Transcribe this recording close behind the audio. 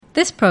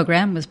This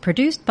program was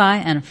produced by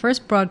and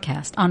first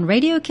broadcast on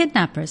Radio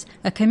Kidnappers,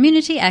 a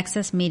community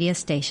access media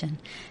station.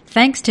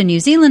 Thanks to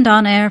New Zealand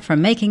On Air for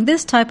making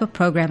this type of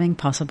programming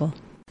possible.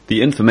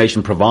 The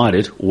information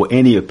provided or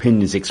any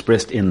opinions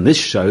expressed in this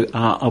show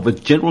are of a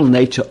general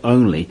nature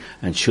only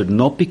and should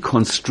not be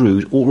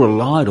construed or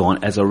relied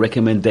on as a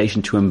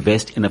recommendation to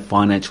invest in a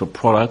financial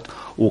product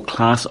or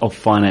class of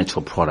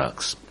financial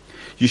products.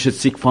 You should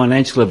seek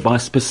financial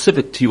advice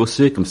specific to your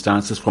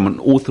circumstances from an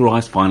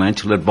authorized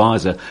financial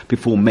advisor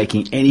before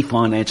making any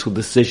financial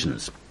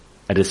decisions.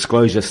 A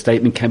disclosure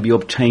statement can be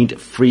obtained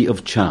free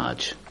of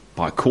charge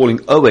by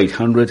calling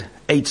 0800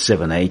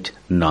 878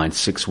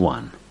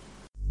 961.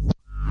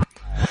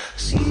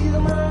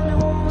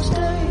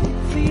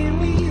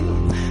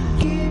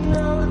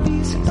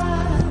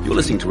 You're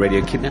listening to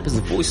Radio Kidnappers,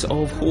 the voice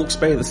of Hawke's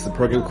Bay. This is the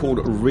program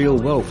called Real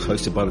Wealth,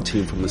 hosted by the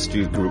team from the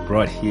Studio Group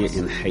right here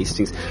in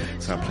Hastings.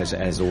 It's our pleasure,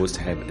 as always,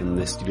 to have in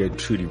the studio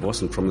Trudy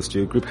Vossen from the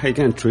Studio Group. How you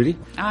going, Trudy?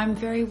 I'm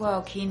very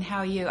well, Ken. How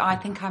are you? I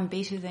think I'm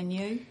better than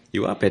you.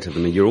 You are better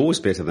than me. You're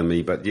always better than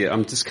me. But yeah,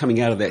 I'm just coming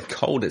out of that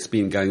cold that's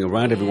been going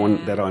around.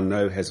 Everyone that I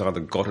know has either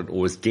got it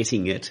or is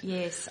getting it.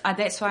 Yes,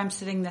 that's why I'm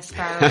sitting this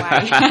far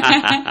away.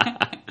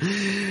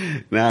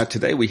 Now,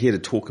 today we're here to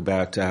talk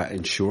about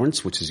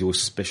insurance, which is your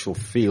special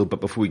field.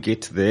 But before we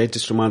get to there,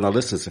 just remind our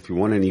listeners, if you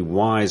want any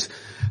wise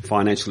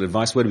financial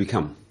advice, where do we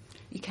come?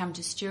 You come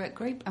to Stewart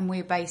Group, and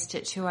we're based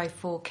at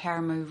 204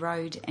 Karamu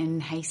Road in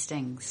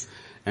Hastings.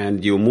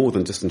 And you're more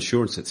than just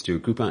insurance at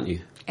Stewart Group, aren't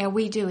you?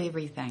 We do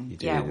everything.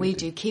 We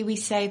do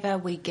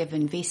KiwiSaver, we give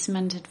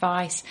investment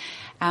advice,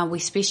 we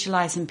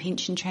specialise in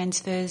pension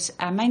transfers,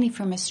 mainly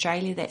from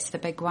Australia, that's the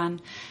big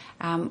one.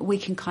 We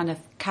can kind of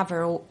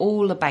cover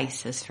all the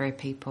bases for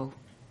people.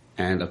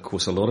 And of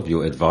course a lot of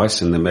your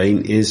advice in the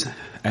main is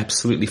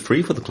absolutely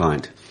free for the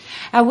client.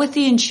 With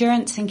the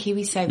insurance and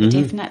KiwiSaver,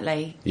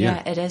 definitely.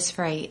 Yeah, it is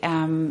free.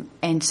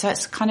 And so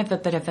it's kind of a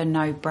bit of a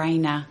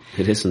no-brainer.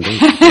 It is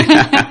indeed.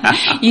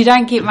 You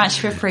don't get much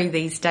for free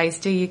these days,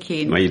 do you,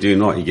 Ken? No, you do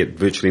not. You get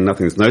virtually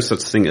nothing. There's no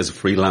such thing as a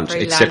free lunch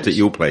except at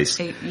your place.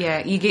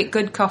 Yeah, you get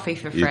good coffee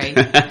for free.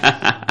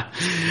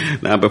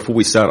 Now, before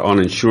we start on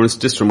insurance,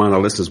 just remind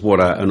our listeners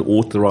what an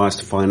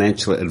authorised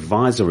financial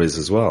advisor is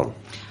as well.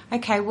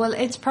 Okay, well,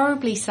 it's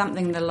probably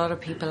something that a lot of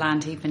people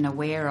aren't even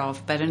aware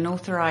of, but an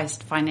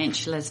authorised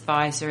financial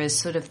advisor is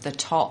sort of the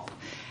top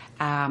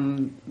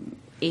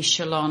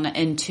echelon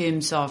in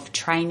terms of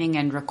training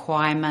and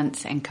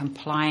requirements and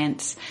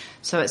compliance.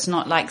 So it's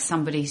not like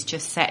somebody's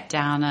just sat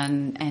down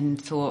and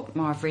thought,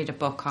 well, I've read a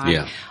book,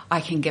 I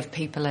can give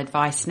people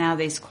advice. Now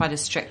there's quite a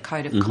strict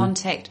code of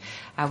conduct.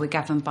 We're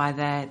governed by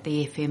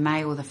the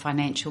FMA, or the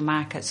Financial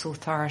Markets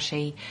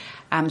Authority.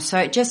 So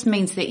it just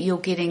means that you're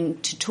getting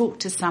to talk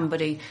to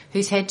somebody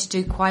who's had to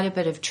do quite a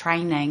bit of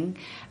training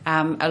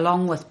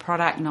along with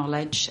product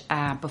knowledge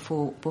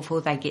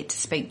before they get to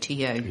speak to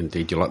you.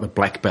 Indeed, you're like the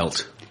black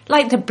belt.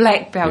 Like the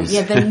black belt,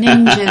 the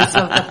ninjas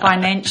of the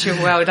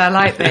financial world. I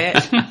like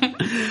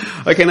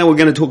that. Okay, now we're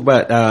going to talk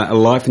about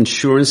life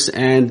insurance,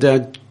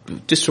 and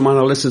just remind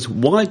our listeners,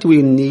 why do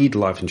we need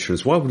life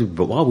insurance? Why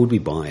would we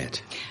buy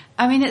it?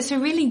 I mean, it's a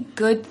really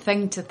good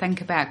thing to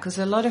think about, because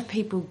a lot of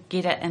people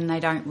get it and they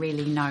don't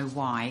really know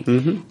why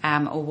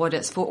or what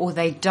it's for, or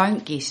they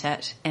don't get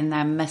it and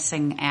they're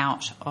missing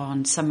out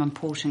on some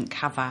important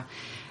cover.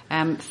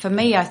 For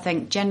me, I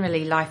think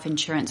generally life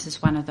insurance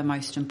is one of the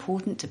most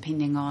important,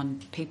 depending on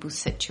people's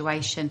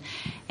situation.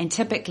 And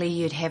typically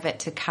you'd have it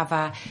to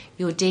cover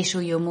your debt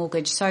or your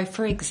mortgage. So,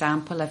 for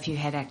example, if you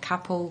had a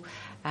couple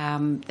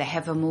that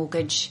have a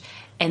mortgage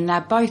and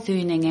they're both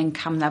earning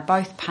income, they're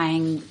both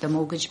paying the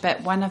mortgage,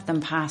 but one of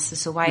them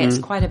passes away. It's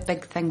quite a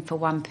big thing for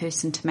one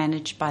person to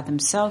manage by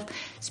themselves,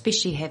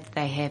 especially if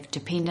they have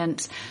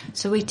dependents.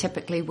 So we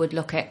typically would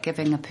look at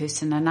giving a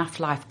person enough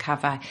life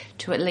cover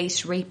to at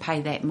least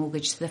repay that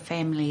mortgage so the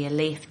family are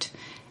left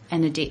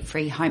in a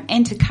debt-free home,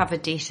 and to cover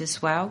debt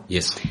as well.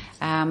 Yes.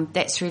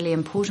 That's really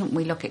important.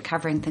 We look at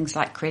covering things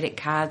like credit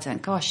cards, and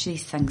gosh,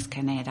 these things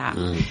can add up.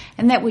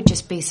 And that would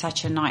just be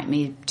such a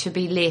nightmare, to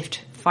be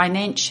left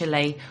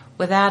financially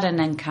without an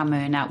income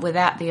earner,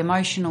 without the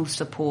emotional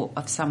support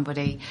of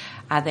somebody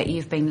that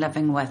you've been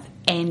living with,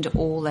 and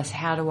all this.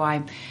 How do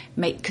I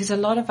make, because a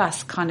lot of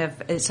us kind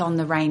of, it's on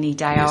the rainy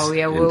day,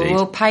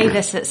 we'll pay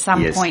this at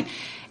some point.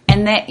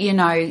 And that,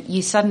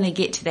 you suddenly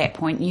get to that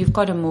point, you've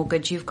got a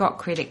mortgage, you've got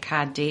credit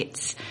card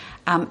debts,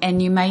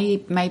 and you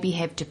maybe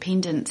have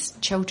dependents,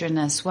 children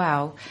as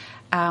well.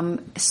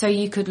 So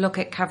you could look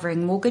at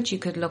covering mortgage, you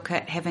could look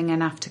at having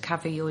enough to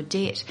cover your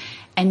debt,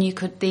 and you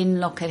could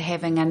then look at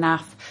having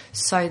enough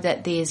so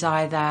that there's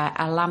either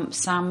a lump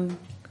sum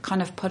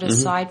kind of put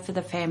aside for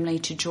the family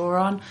to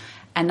draw on,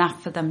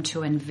 enough for them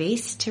to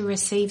invest to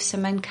receive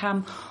some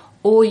income,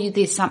 or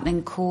there's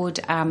something called,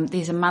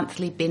 there's a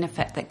monthly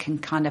benefit that can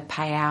kind of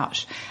pay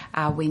out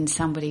when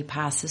somebody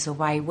passes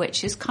away,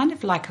 which is kind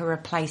of like a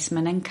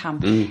replacement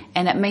income.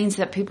 And it means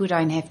that people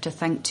don't have to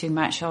think too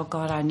much, oh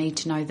God, I need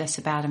to know this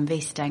about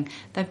investing.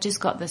 They've just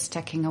got this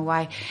ticking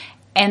away.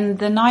 And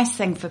the nice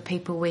thing for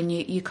people when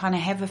you kind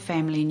of have a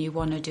family and you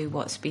want to do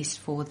what's best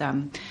for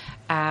them,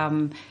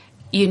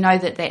 you know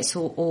that that's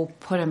all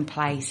put in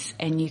place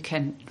and you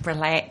can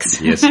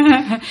relax. Yes.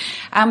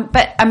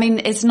 But, I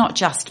mean, it's not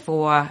just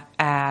for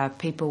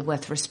people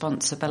with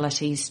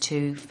responsibilities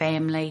to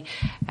family.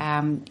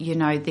 You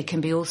know, there can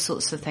be all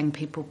sorts of things.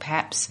 People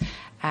perhaps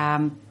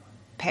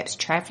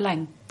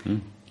travelling.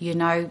 You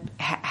know,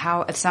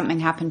 how if something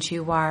happened to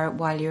you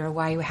while you're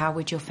away, how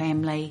would your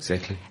family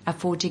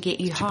afford to get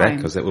you home? Back,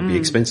 because that would be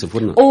expensive,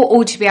 wouldn't it?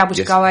 Or to be able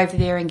to go over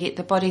there and get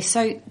the body.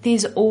 So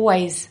there's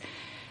always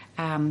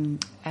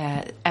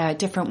a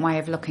different way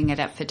of looking at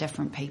it for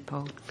different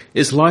people.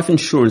 Is life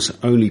insurance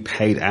only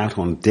paid out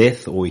on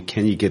death, or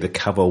can you get a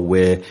cover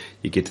where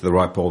you get to the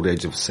ripe old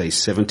age of, say,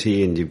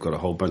 70 and you've got a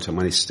whole bunch of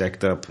money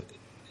stacked up?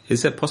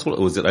 Is that possible,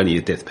 or is it only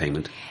a death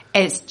payment?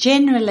 It's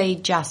generally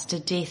just a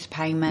death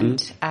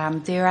payment.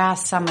 There are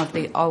some of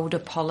the older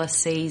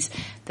policies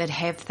that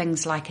have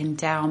things like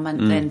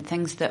endowment and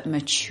things that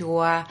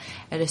mature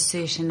at a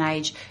certain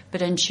age.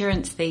 But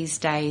insurance these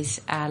days,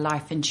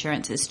 life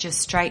insurance, it's just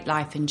straight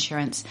life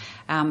insurance.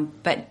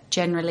 But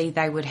generally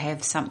they would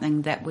have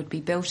something that would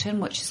be built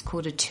in, which is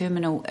called a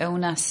terminal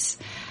illness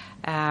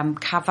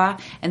cover,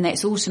 and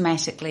that's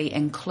automatically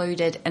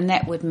included. And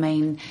that would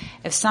mean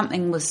if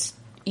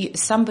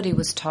somebody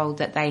was told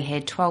that they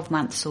had 12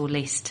 months or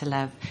less to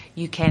live,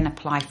 you can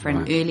apply for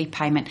an early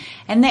payment.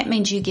 And that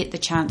means you get the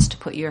chance to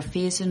put your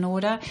affairs in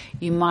order.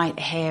 You might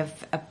have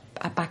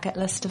a bucket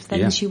list of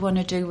things you want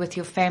to do with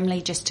your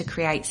family just to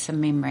create some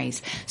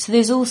memories. So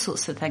there's all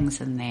sorts of things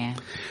in there.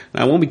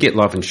 Now, when we get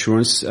life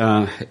insurance,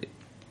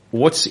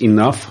 what's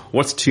enough,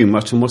 what's too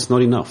much, and what's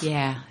not enough?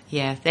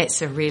 Yeah,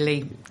 that's a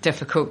really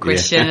difficult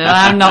question. And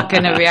I'm not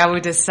going to be able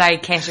to say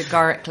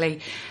categorically.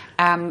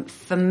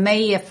 For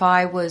me, if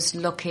I was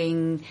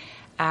looking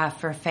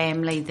for a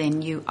family,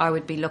 then I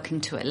would be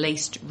looking to at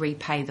least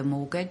repay the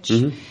mortgage,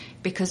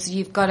 because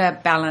you've got to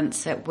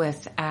balance it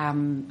with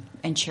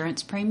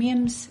insurance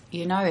premiums.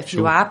 You know, if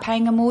you are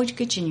paying a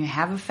mortgage and you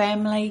have a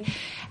family,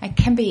 it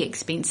can be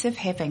expensive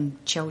having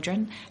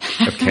children.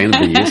 It can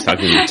be, yes, I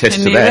can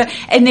attest to that.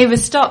 It never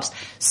stops.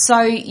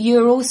 So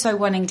you're also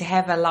wanting to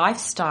have a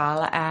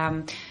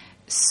lifestyle.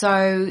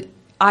 So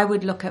I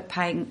would look at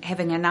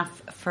having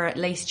enough for at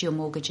least your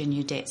mortgage and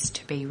your debts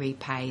to be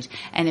repaid.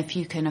 And if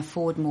you can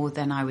afford more,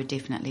 then I would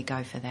definitely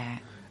go for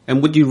that.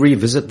 And would you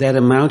revisit that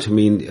amount? I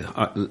mean,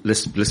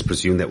 let's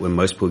presume that when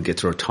most people get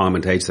to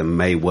retirement age, they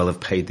may well have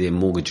paid their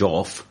mortgage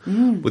off.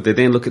 Would they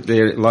then look at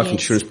their life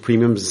insurance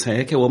premiums and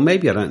say, okay, well,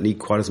 maybe I don't need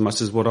quite as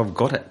much as what I've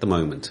got at the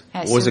moment?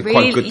 Or is it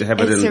quite good to have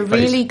it in place? It's a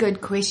really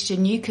good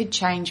question. You could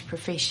change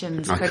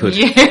professions, couldn't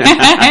you?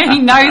 He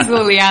knows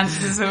all the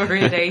answers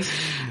already.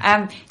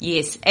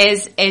 Yes,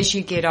 as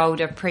you get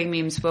older,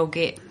 premiums will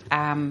get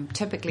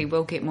typically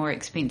will get more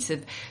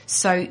expensive.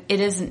 So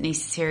it isn't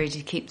necessary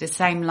to keep the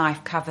same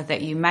life cover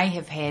that you may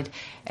have had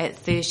at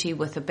 30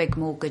 with a big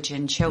mortgage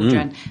and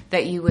children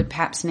that you would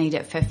perhaps need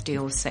at 50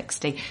 or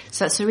 60.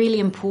 So it's really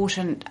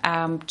important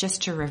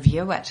just to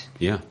review it.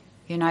 Yeah.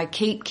 You know,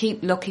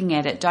 keep looking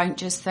at it. Don't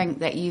just think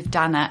that you've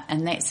done it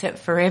and that's it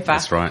forever.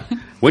 That's right.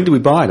 When do we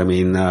buy it? I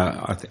mean,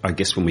 I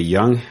guess when we're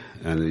young,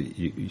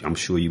 and I'm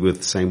sure you were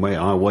the same way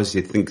I was.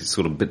 You think it's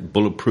sort of a bit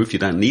bulletproof. You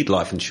don't need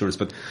life insurance,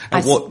 but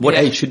at what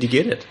age should you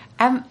get it?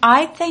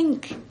 I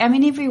think,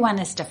 everyone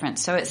is different,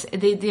 so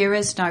there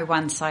is no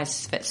one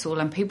size fits all,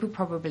 and people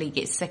probably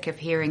get sick of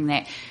hearing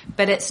that.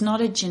 But it's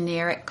not a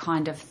generic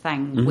kind of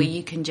thing where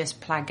you can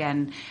just plug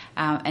in,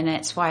 and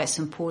that's why it's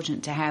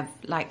important to have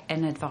like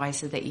an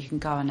advisor that you can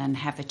go in and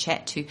have a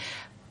chat to.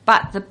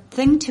 But the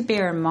thing to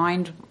bear in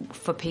mind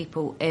for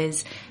people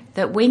is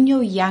that when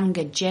you're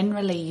younger,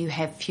 generally you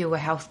have fewer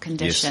health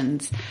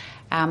conditions.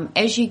 Yes.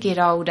 As you get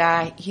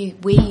older, you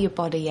wear your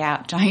body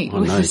out, don't you,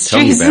 with the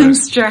stress and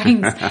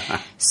strains.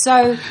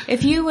 So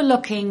if you were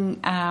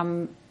looking,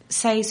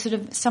 say, sort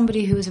of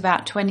somebody who was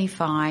about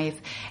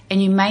 25,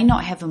 and you may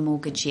not have a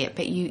mortgage yet,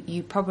 but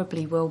you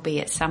probably will be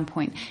at some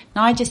point.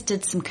 Now, I just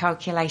did some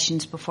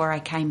calculations before I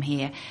came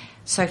here.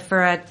 So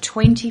for a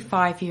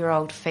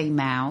 25-year-old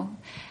female,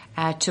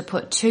 to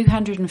put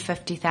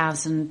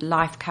 250,000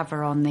 life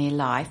cover on their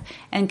life,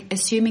 and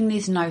assuming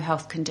there's no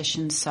health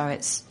conditions, so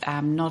it's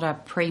not a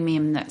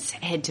premium that's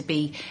had to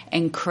be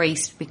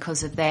increased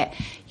because of that,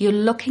 you're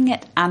looking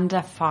at under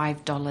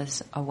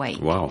 $5 a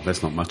week. Wow,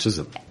 that's not much, is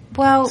it?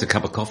 Well, it's a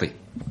cup of coffee.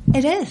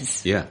 It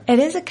is. Yeah. It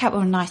is a cup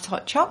of nice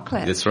hot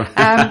chocolate. That's right.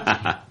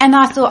 And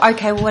I thought,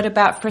 okay, well, what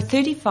about for a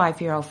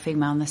 35-year-old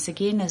female? And this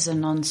again is a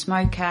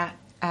non-smoker,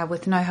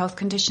 with no health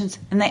conditions,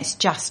 and that's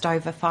just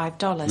over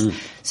 $5.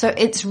 So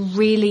it's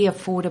really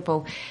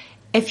affordable.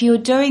 If you're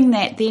doing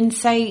that, then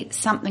say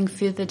something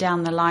further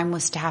down the line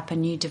was to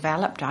happen, you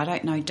developed, I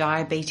don't know,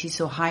 diabetes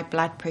or high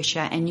blood pressure,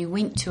 and you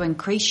went to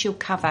increase your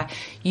cover,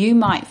 you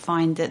might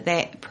find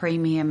that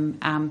premium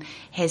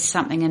has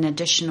something, an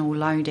additional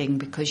loading,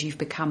 because you've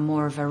become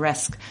more of a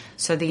risk.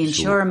 So the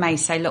insurer may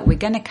say, look, we're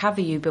going to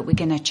cover you, but we're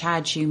going to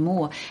charge you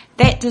more.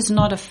 That does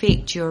not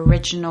affect your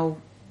original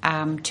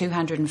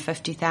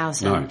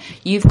 $250,000. No.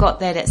 You've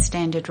got that at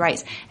standard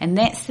rates, and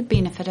that's the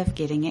benefit of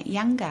getting it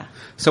younger.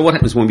 So what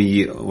happens when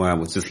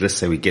let's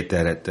say we get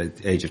that at the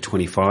age of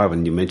 25,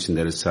 and you mentioned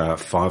that it's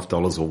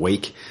 $5 a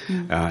week,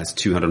 it's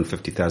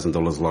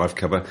 $250,000 life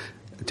cover.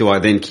 Do I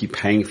then keep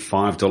paying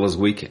 $5 a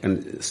week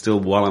and still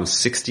while I'm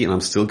 60 and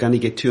I'm still going to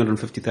get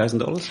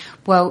 $250,000?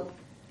 Well,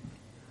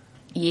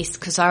 yes,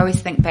 because I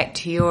always think back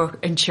to your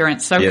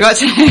insurance. So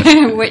Yes. I've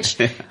got which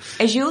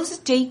is yours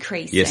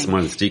decreasing? Yes,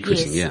 mine is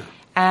decreasing. Yes.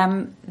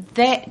 Yeah.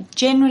 That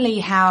generally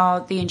how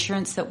the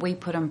insurance that we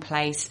put in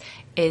place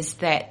is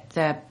that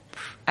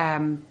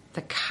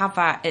the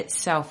cover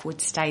itself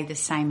would stay the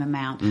same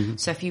amount. Mm-hmm.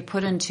 So if you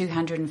put in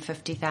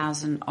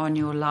 $250,000 on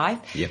your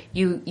life, yep.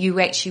 you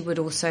actually would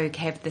also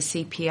have the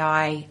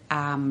CPI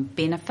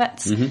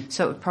benefits. Mm-hmm.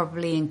 So it would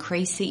probably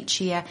increase each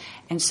year,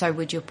 and so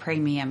would your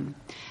premium.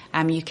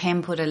 You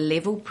can put a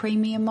level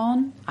premium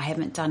on. I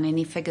haven't done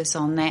any figures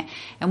on that.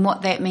 And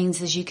what that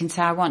means is you can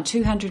say, I want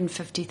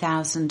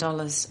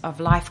 $250,000 of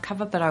life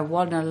cover, but I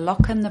want to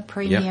lock in the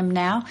premium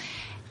now,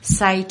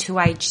 say to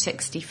age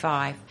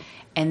 65.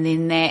 And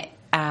then that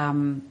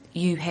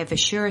you have a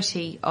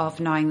surety of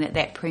knowing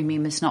that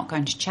premium is not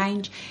going to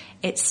change.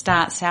 It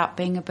starts out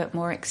being a bit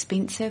more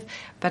expensive,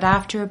 but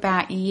after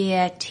about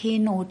year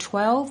 10 or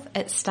 12,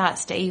 it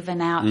starts to even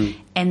out.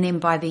 And then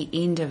by the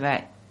end of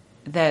it,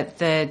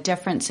 the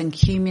difference in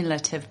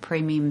cumulative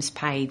premiums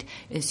paid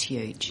is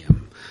huge. Yeah,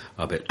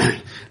 I bet.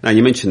 Now,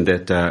 you mentioned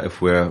that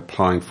if we're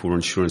applying for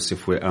insurance,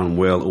 if we're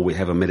unwell or we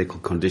have a medical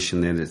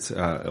condition, then it's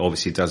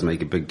obviously it does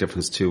make a big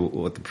difference to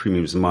what the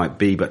premiums might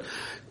be. But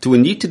do we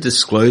need to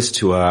disclose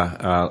to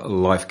our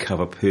life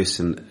cover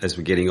person as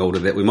we're getting older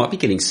that we might be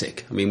getting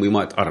sick? I mean, we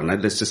might, I don't know,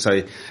 let's just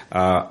say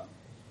I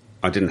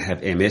didn't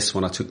have MS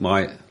when I took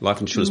my life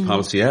insurance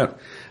policy out,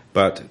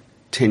 but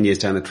 10 years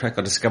down the track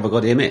I discovered I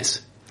got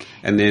MS.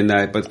 And then,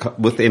 but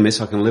with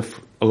MS, I can live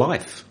a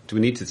life. Do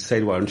we need to say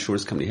to our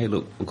insurance company, hey,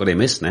 look, I've got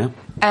MS now?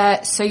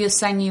 So you're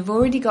saying you've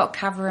already got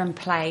cover in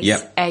place.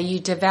 Yep. You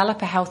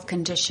develop a health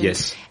condition.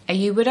 Yes.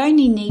 You would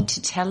only need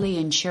to tell the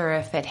insurer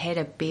if it had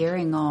a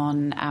bearing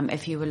on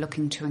if you were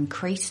looking to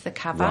increase the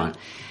cover.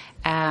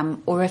 Right.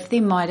 Or if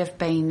there might have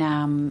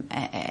been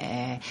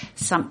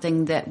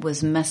something that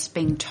was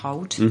being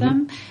told to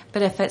them.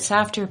 But if it's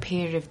after a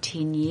period of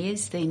 10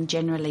 years, then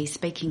generally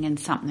speaking and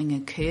something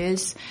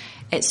occurs,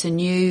 it's a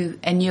new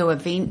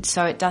event,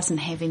 so it doesn't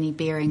have any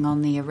bearing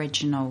on the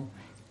original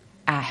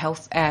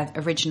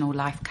original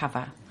life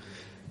cover.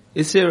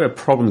 Is there a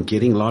problem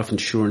getting life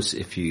insurance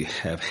if you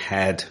have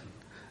had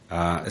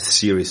a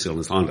serious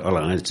illness?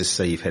 Let's just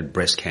say you've had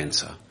breast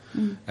cancer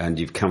and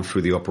you've come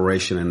through the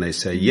operation and they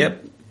say,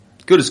 yep,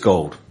 good as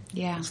gold.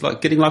 Yeah. It's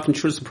like getting life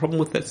insurance a problem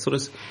with that sort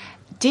of...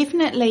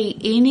 Definitely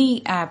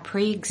any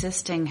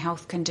pre-existing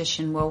health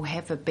condition will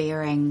have a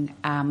bearing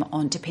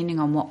on,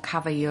 depending on what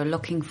cover you're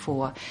looking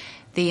for.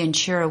 The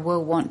insurer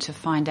will want to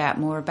find out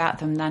more about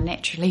them. They're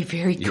naturally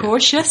very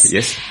cautious.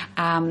 Yes.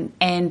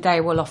 And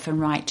they will often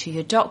write to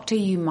your doctor.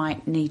 You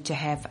might need to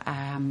have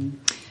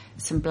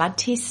some blood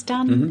tests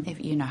done, if,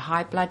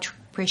 high blood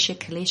pressure,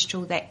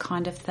 cholesterol, that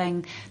kind of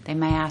thing. They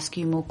may ask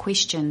you more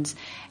questions,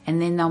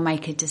 and then they'll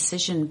make a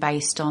decision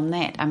based on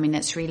that. I mean,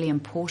 it's really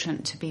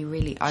important to be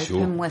really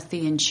open with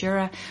the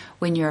insurer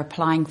when you're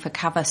applying for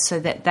cover, so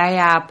that they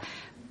are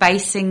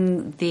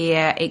basing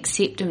their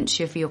acceptance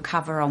of your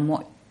cover on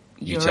what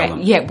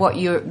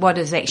what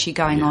is actually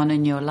going on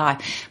in your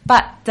life.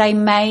 But they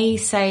may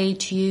say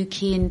to you,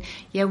 Ken,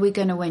 we're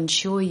going to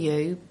insure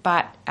you,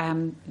 but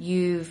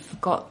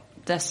you've got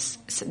this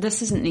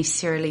isn't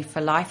necessarily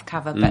for life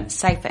cover, but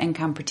say for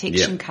income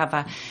protection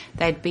cover,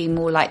 they'd be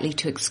more likely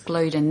to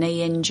exclude a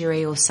knee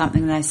injury or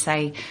something. They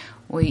say,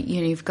 well,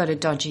 you've got a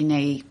dodgy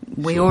knee.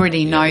 We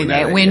already know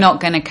that. We're not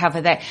going to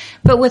cover that.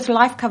 But with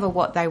life cover,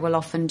 what they will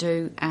often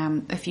do,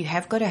 if you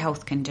have got a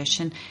health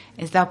condition,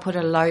 is they'll put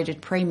a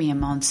loaded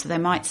premium on. So they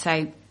might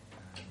say,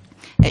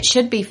 it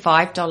should be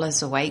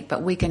 $5 a week,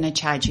 but we're going to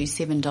charge you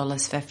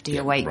 $7.50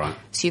 a week. Right.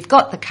 So you've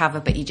got the cover,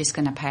 but you're just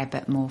going to pay a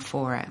bit more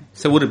for it.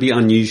 So would it be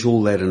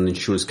unusual that an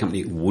insurance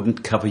company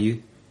wouldn't cover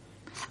you?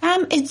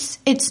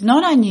 It's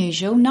not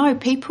unusual. No,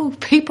 people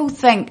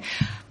think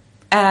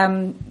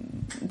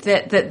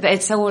that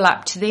it's all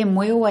up to them.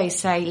 We always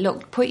say,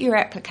 look, put your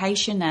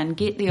application in,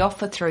 get the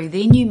offer through,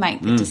 then you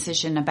make the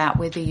decision about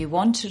whether you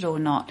want it or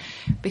not.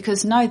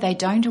 Because no, they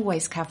don't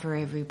always cover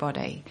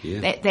everybody.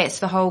 Yeah. That's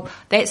the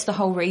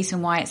whole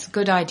reason why it's a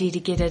good idea to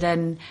get it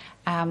in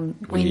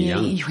when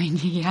you're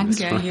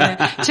younger.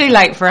 Yeah. Too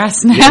late for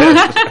us now.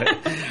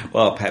 Yeah.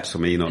 Well, perhaps for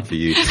me, not for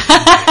you.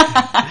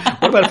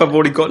 What about if I've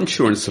already got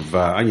insurance of,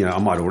 I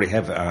might already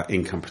have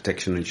income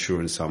protection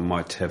insurance, I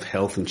might have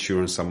health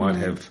insurance, I might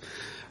have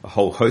a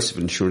whole host of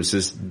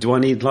insurances. Do I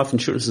need life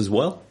insurance as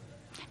well?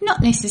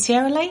 Not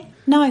necessarily.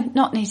 No,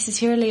 not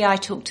necessarily. I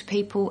talk to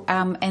people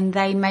and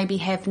they maybe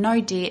have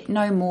no debt,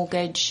 no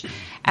mortgage,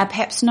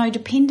 perhaps no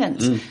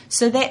dependents.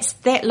 So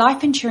that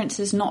life insurance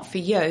is not for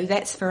you,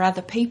 that's for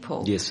other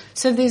people. Yes.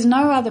 So if there's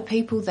no other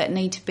people that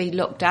need to be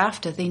looked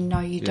after, then no,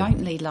 you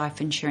don't need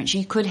life insurance.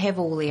 You could have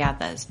all the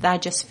others. They're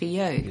just for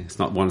you. It's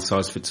not one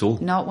size fits all.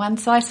 Not one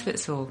size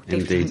fits all.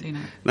 Definitely Indeed.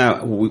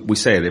 not. Now, we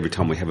say it every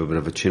time we have a bit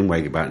of a chin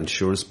wag about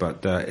insurance,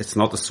 but it's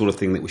not the sort of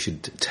thing that we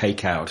should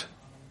take out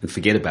and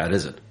forget about,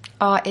 is it?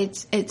 Oh,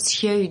 it's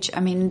huge.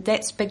 I mean,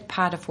 that's a big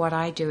part of what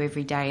I do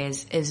every day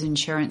is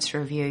insurance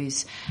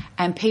reviews.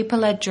 And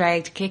people are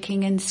dragged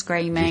kicking and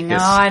screaming,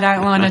 Yes. oh, I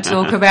don't want to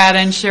talk about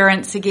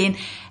insurance again.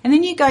 And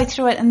then you go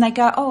through it and they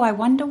go, oh, I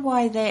wonder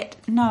why that.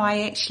 No,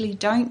 I actually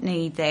don't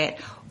need that.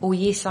 Or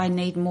yes, I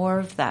need more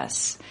of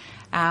this.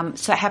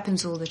 So it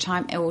happens all the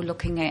time. We're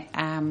looking at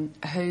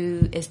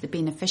who is the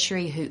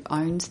beneficiary, who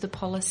owns the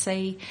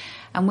policy.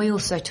 And we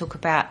also talk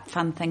about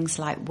fun things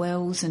like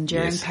wills,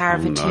 enduring power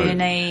of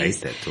attorney. I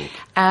hate that talk.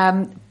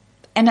 And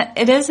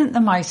it isn't the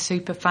most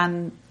super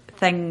fun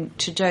thing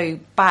to do,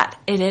 but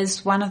it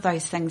is one of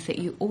those things that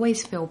you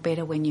always feel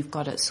better when you've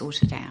got it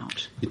sorted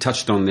out. You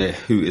touched on there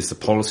who is the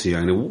policy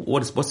owner.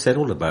 What's that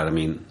all about? I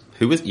mean,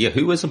 who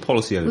is a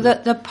policy owner? Well,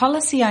 the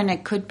policy owner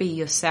could be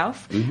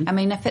yourself. I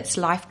mean, if it's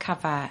life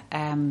cover,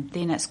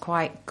 then it's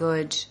quite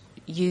good.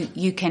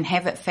 You can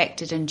have it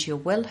factored into your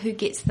will who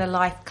gets the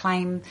life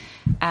claim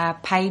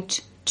paid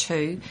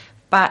to,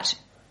 but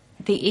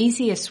the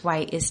easiest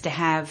way is to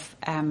have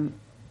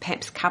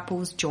perhaps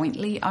couples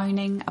jointly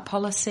owning a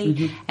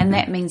policy, and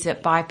that means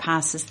it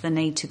bypasses the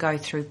need to go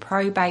through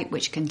probate,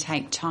 which can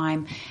take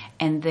time,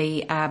 and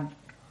the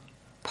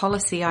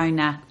policy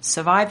owner,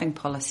 surviving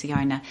policy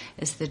owner,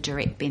 is the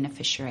direct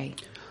beneficiary.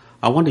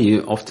 I wonder,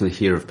 you often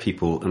hear of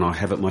people, and I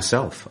have it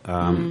myself,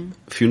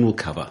 funeral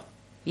cover.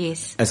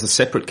 Yes. As a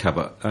separate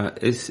cover.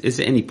 Is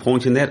there any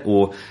point in that?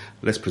 Or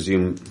let's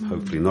presume,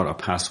 hopefully not, I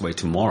pass away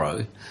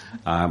tomorrow.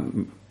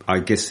 I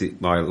guess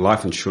my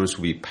life insurance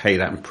will be paid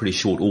out in pretty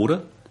short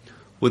order.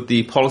 Would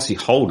the policy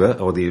holder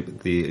or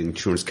the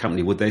insurance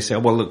company, would they say,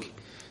 well, look,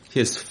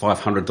 here's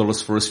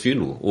 $500 for his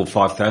funeral or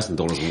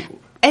 $5,000?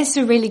 It's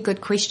a really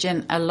good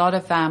question. A lot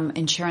of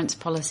insurance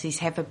policies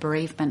have a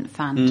bereavement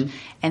fund,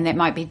 and that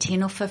might be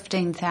 10 or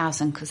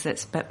 15,000 because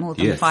that's a bit more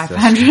than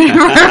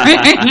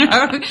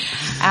 500.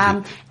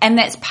 And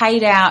that's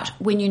paid out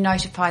when you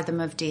notify them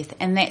of death,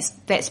 and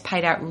that's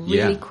paid out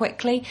really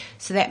quickly.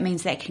 So that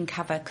means that can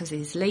cover because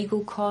there's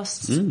legal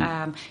costs.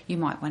 You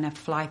might want to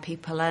fly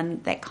people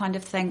in, that kind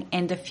of thing,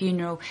 and a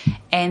funeral,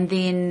 and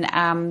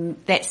then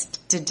that's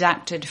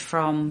deducted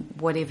from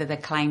whatever the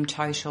claim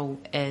total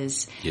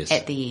is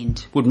at the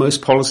end. Would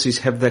most policies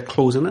have that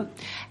clause in it?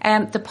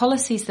 The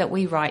policies that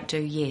we write do,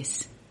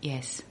 yes.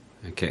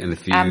 Okay, and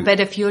if you... but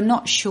if you're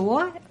not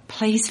sure,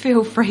 please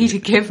feel free to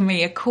give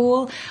me a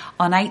call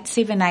on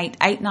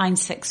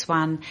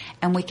 878-8961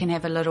 and we can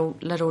have a little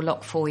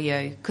look for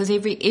you. Because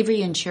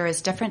every insurer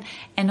is different,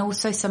 and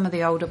also some of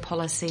the older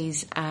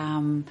policies...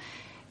 put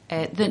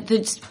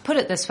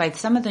it this way,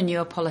 some of the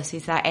newer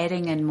policies are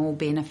adding in more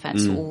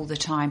benefits all the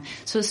time.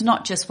 So it's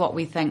not just what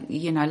we think,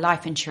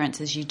 life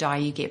insurance, as you die,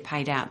 you get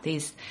paid out.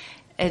 There's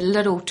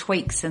little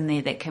tweaks in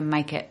there that can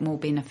make it more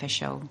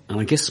beneficial. And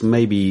I guess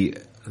maybe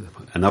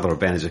another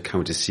advantage of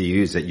coming to see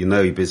you is that you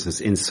know your business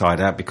inside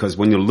out, because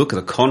when you look at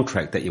a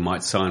contract that you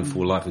might sign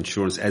for life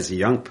insurance as a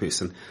young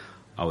person,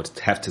 I would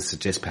have to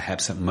suggest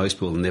perhaps that most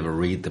people never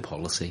read the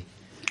policy.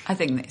 I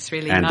think that's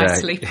really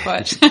nicely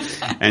put.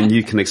 And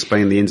you can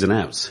explain the ins and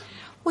outs.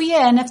 Well,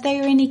 yeah, and if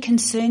there are any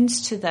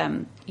concerns to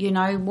them,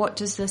 what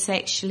does this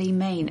actually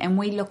mean? And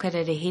we look at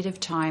it ahead of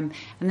time,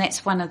 and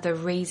that's one of the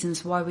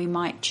reasons why we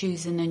might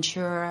choose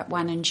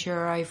one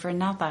insurer over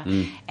another.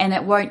 And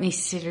it won't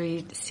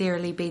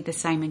necessarily be the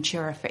same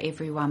insurer for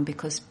everyone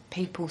because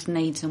people's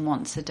needs and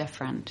wants are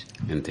different.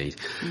 Indeed.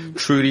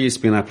 Trudy, it's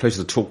been our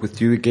pleasure to talk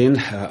with you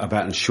again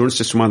about insurance.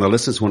 Just remind our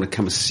listeners who want to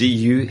come and see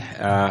you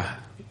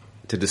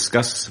to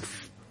discuss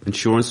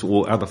insurance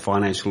or other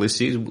financial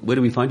issues. Where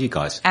do we find you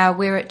guys?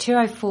 We're at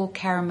 204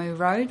 Karamu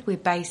Road. We're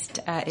based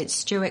at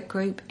Stewart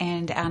Group,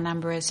 and our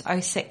number is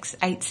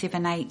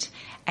 06878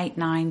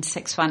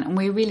 8961. And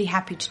we're really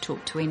happy to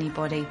talk to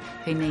anybody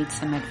who needs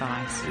some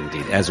advice.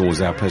 Indeed. As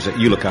always, our pleasure.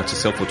 You look after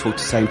yourself. We'll talk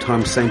to the same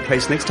time, same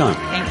place next time.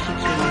 Thank you,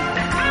 Kelly.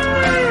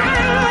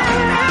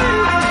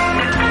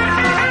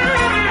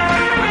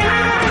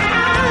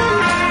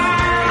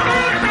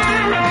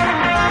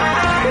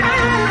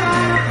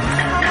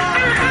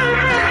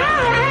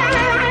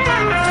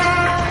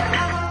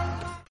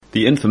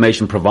 The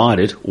information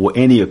provided or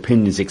any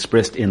opinions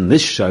expressed in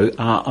this show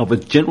are of a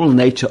general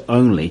nature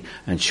only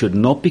and should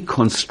not be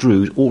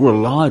construed or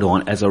relied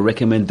on as a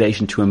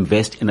recommendation to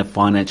invest in a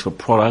financial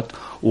product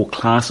or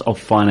class of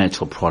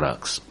financial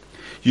products.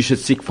 You should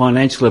seek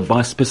financial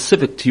advice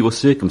specific to your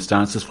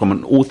circumstances from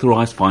an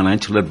authorized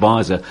financial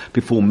advisor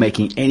before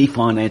making any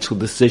financial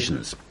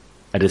decisions.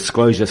 A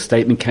disclosure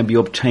statement can be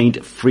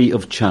obtained free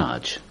of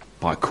charge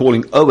by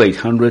calling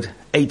 0800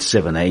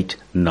 878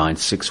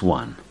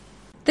 961.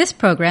 This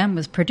program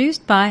was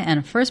produced by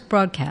and first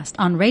broadcast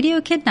on Radio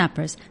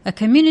Kidnappers, a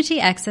community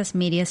access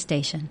media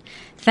station.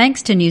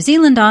 Thanks to New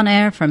Zealand On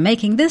Air for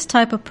making this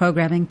type of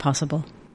programming possible.